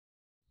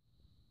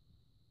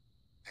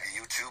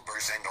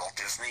collectors and all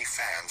Disney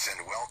fans,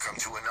 and welcome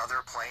to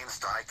another Planes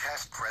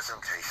diecast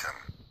presentation.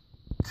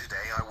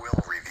 Today I will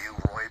review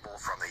Roybal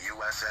from the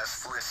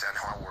USS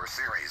Flysenhower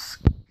series.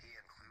 He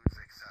includes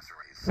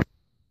accessories.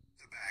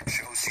 The back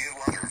shows you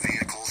other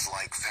vehicles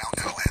like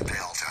Falco and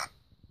Delta.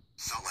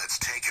 So let's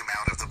take him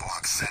out of the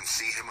box and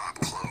see him up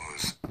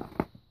close.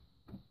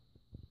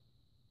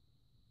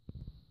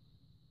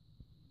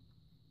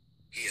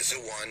 He is a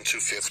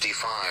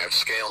 1:55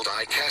 scale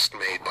diecast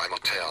made by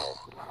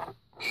Mattel.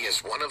 He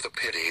is one of the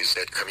pitties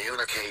that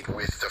communicate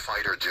with the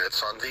fighter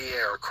jets on the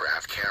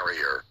aircraft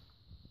carrier.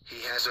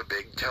 He has a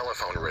big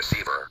telephone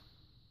receiver,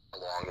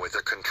 along with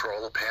a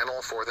control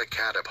panel for the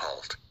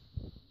catapult.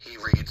 He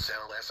reads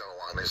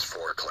LSO on his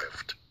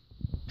forklift.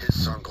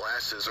 His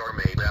sunglasses are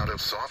made out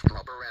of soft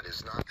rubber and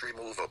is not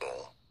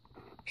removable.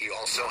 He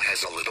also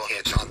has a little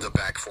hitch on the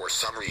back for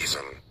some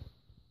reason.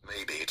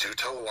 Maybe to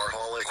tow or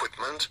haul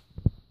equipment?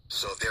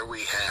 So there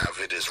we have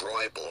it, is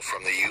Roybal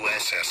from the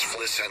USS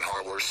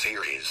Flysenhower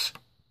series.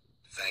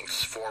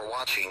 Thanks for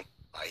watching.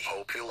 I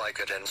hope you like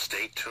it and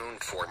stay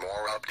tuned for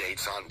more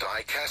updates on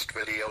diecast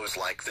videos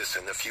like this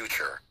in the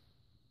future.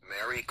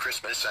 Merry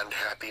Christmas and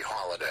Happy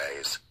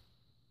Holidays.